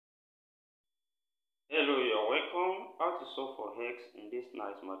Hello, you're welcome. How to solve for x in this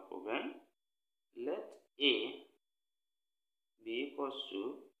nice math problem. Let a be equals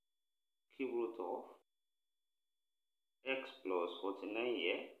to cube root of x plus 49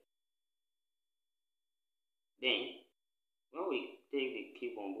 here. Then, when we take the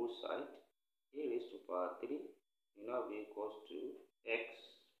cube on both sides, a raised to power 3 will now be equals to x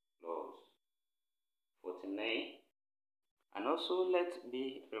plus 49. And also let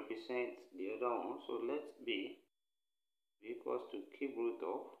b represent the other one. So let b be equals to cube root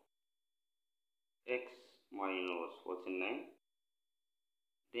of x minus 49.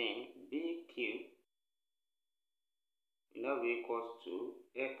 Then b cube will now be equals to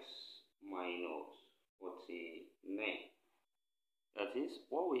x minus 49. That is,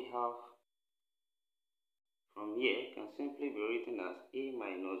 what we have from here can simply be written as a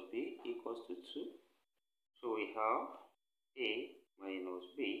minus b equals to 2. So we have a minus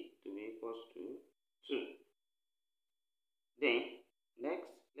b to be equals to 2. Then, next,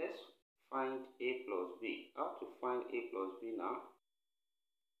 let's find a plus b. How to find a plus b now?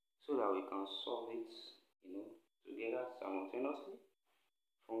 So that we can solve it, together simultaneously.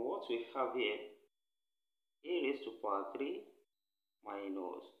 From what we have here, a raised to power 3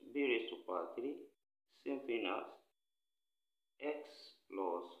 minus b raised to power 3, same thing as x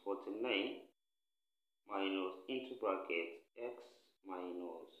plus 49 minus into bracket x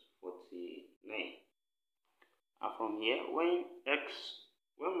minus 49. And from here, when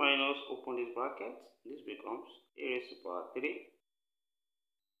minus open this bracket, this becomes a raised to power 3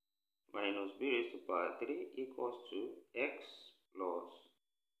 minus b raised to power 3 equals to x plus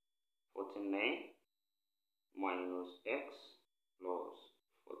 49 minus x plus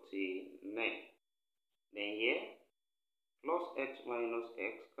 49. Then here, plus x minus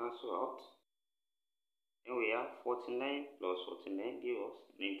x cancel out. Then we have 49 plus 49 give us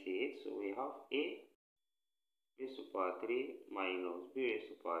 98. So we have a raised to power 3 minus b raised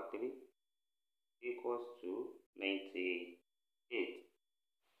to power 3 equals to 98.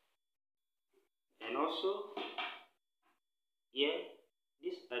 And also, here,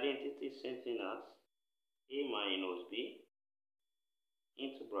 this identity is same thing as a minus b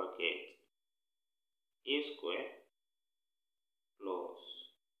into bracket a square plus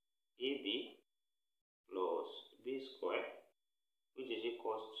ab plus b square, which is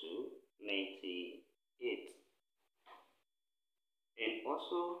equals to 98. And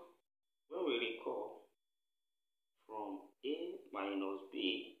also, when we recall from a minus b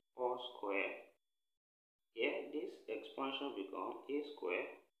all square, here this expansion becomes a square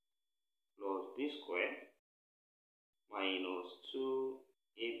plus b square minus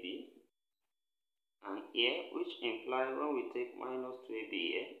 2ab. And here, which implies when we take minus 2ab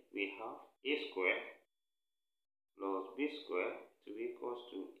here, we have a square plus b square to be equals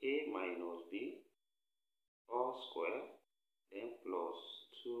to a minus b all square, then plus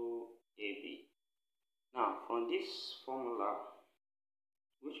 2ab. Now, from this formula,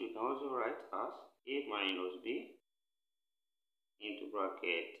 which we can also write as a minus b into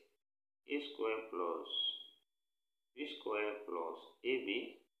bracket a square plus b square plus ab,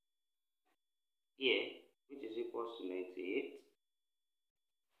 here, which is equals to 98,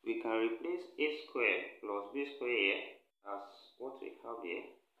 we can replace a square plus b square here as what we have here.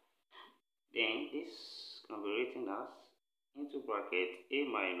 Then this can be written as into bracket a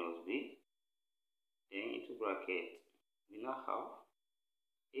minus b, then into bracket we now have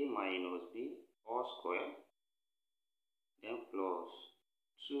a minus b all square, then plus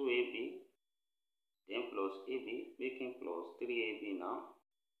 2ab, then plus ab, making plus 3ab now,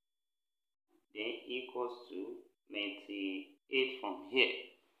 then equals to 98 from here.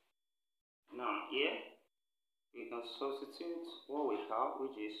 Now here, we can substitute what we have,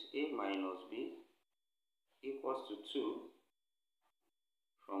 which is a minus b equals to 2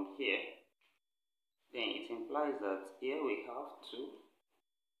 from here. Then it implies that here we have 2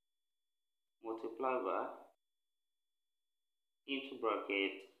 multiplied by into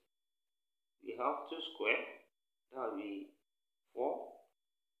bracket, we have 2 square, that will be 4,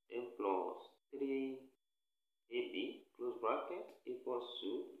 then plus 3ab close bracket equals to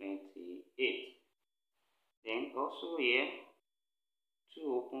 98. Then also here, 2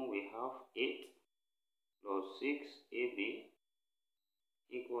 open, we have 8 plus 6ab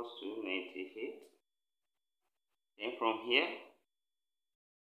equals to 98. Then from here,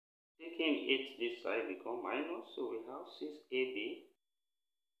 taking 8 this side become minus, so we have 6ab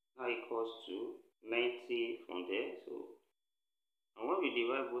now equals to 90 from there. So, and when we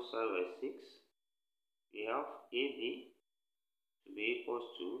divide both sides by 6, we have ab to be equals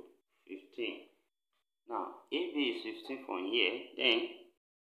to 15. Now, ab is 15 from here. Then,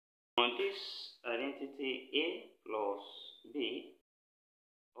 On this identity, a plus b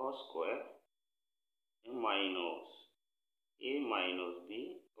all square minus a minus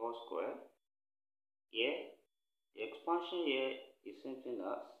b all square. Here, the expansion here is something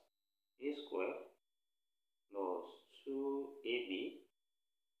as a square plus 2ab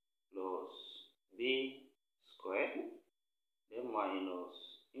plus b square, then minus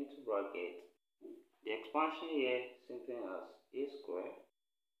into bracket. The expansion here is something as a square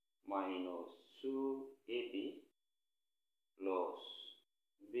minus 2ab plus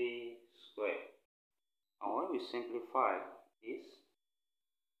b square. And when we simplify this,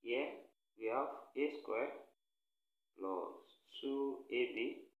 here we have a square plus 2ab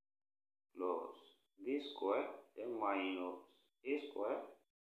plus b square, then minus a square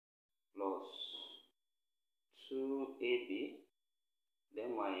plus 2ab, then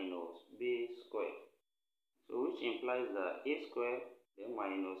minus b square. So which implies that a square then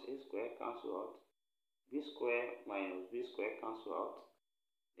minus a square cancel out, b square minus b square cancel out.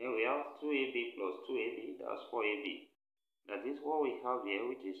 Then we have 2ab plus 2ab, that's 4ab. That is what we have here,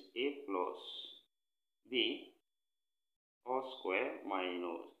 which is a plus b all square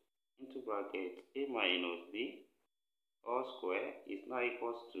minus into bracket a minus b all square is now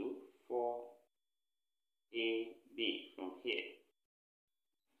equals to 4ab from here.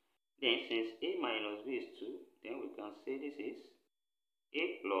 Then since a minus b is 2, then we can say this is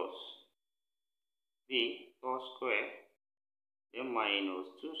a plus b all square, then minus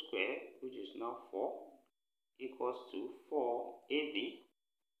 2 square, which is now 4, equals to 4ab,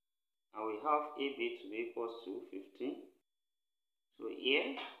 and we have ab to be equals to 15. So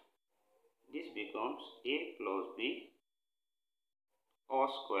here, this becomes a plus b all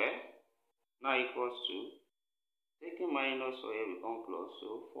square, now equals to, taking minus for here become plus,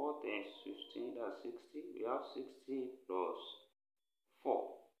 so 4 times 15, that's 60. We have 60 plus 4.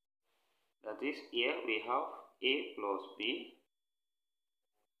 That is, here we have a plus b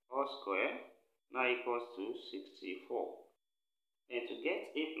all square, now equals to 64. And to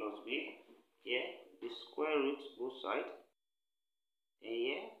get a plus b, here the square root both sides, and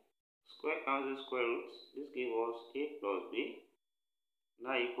here square cancels square roots. This gives us a plus b,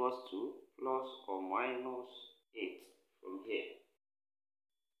 now equals to plus or minus 8 from here,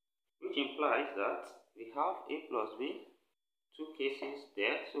 which implies that we have a plus b, two cases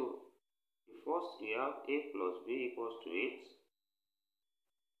there. So the first, we have a plus b equals to 8.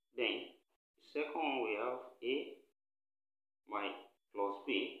 Then the second one, we have a plus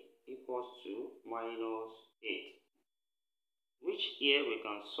b equals to minus 8, which here we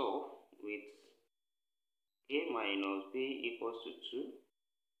can solve with a minus b equals to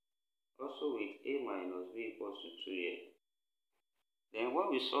 2, also with a minus b equals to 2 here. Then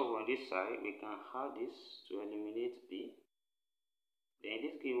when we solve on this side, we can add this to eliminate b. Then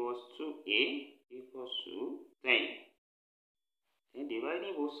this gives us 2a equals to 10. Then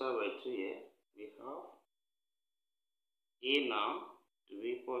dividing both sides by 2 here, we have a now to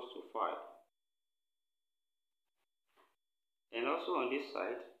be equals to 5. And also on this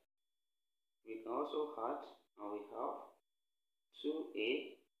side, we can also add, and we have 2a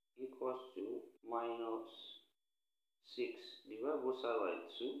equals to minus 6. Divide both sides by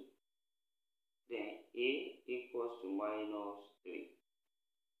 2. Then a equals to minus 3.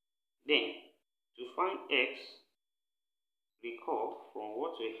 Then to find x, recall from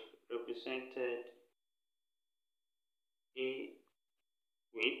what we represented a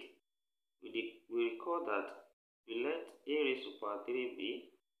with, we recall that we let a raised to power 3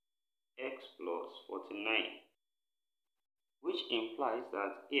 be x plus 49, which implies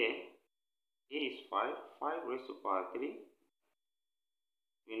that here a is 5, 5 raised to power 3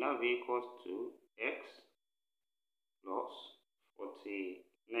 will now be equals to x plus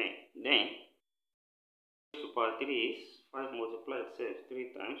 49. Then raised to power 3 is 5 multiplied itself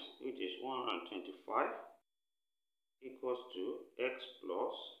 3 times, which is 125, equals to x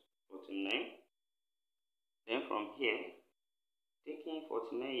plus 49. Then from here, taking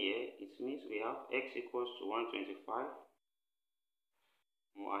 49 here, it means we have x equals to 125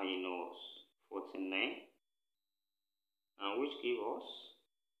 minus 49, and which gives us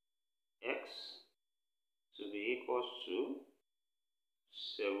x to be equals to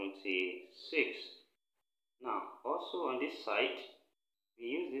 76. Now, also on this side, we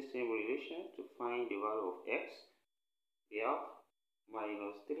use this same relation to find the value of x. We have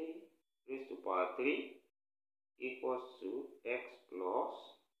minus 3 raised to power 3 equals to x plus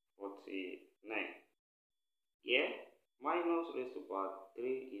 49. Here, minus raised to power 3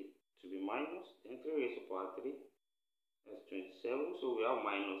 is to be minus, then 3 raised to power 3, that's 27. So we have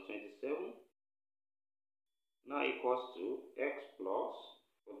minus 27 now equals to x plus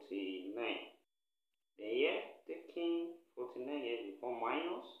 49. Then here, taking 49 here become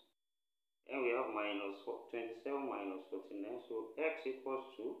minus, and we have minus 27 minus 49, so x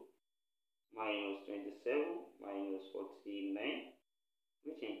equals to minus 27 minus 49,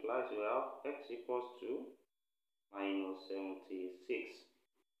 which implies we have x equals to minus 76.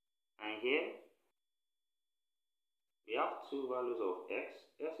 And here we have two values of x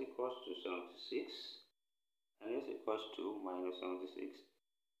equals to 76 and x equals to minus 76,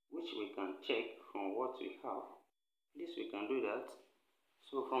 which we can check from what we have. This we can do that.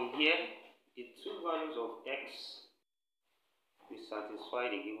 So from here, the two values of x will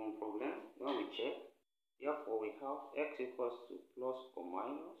satisfy the given problem. When we check, therefore we have x equals to plus or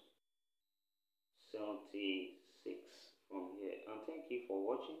minus 76 from here. And thank you for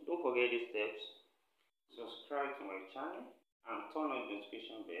watching. Don't forget these steps. Subscribe to my channel and turn on the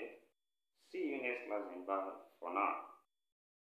notification bell. See you next class in Bye for now.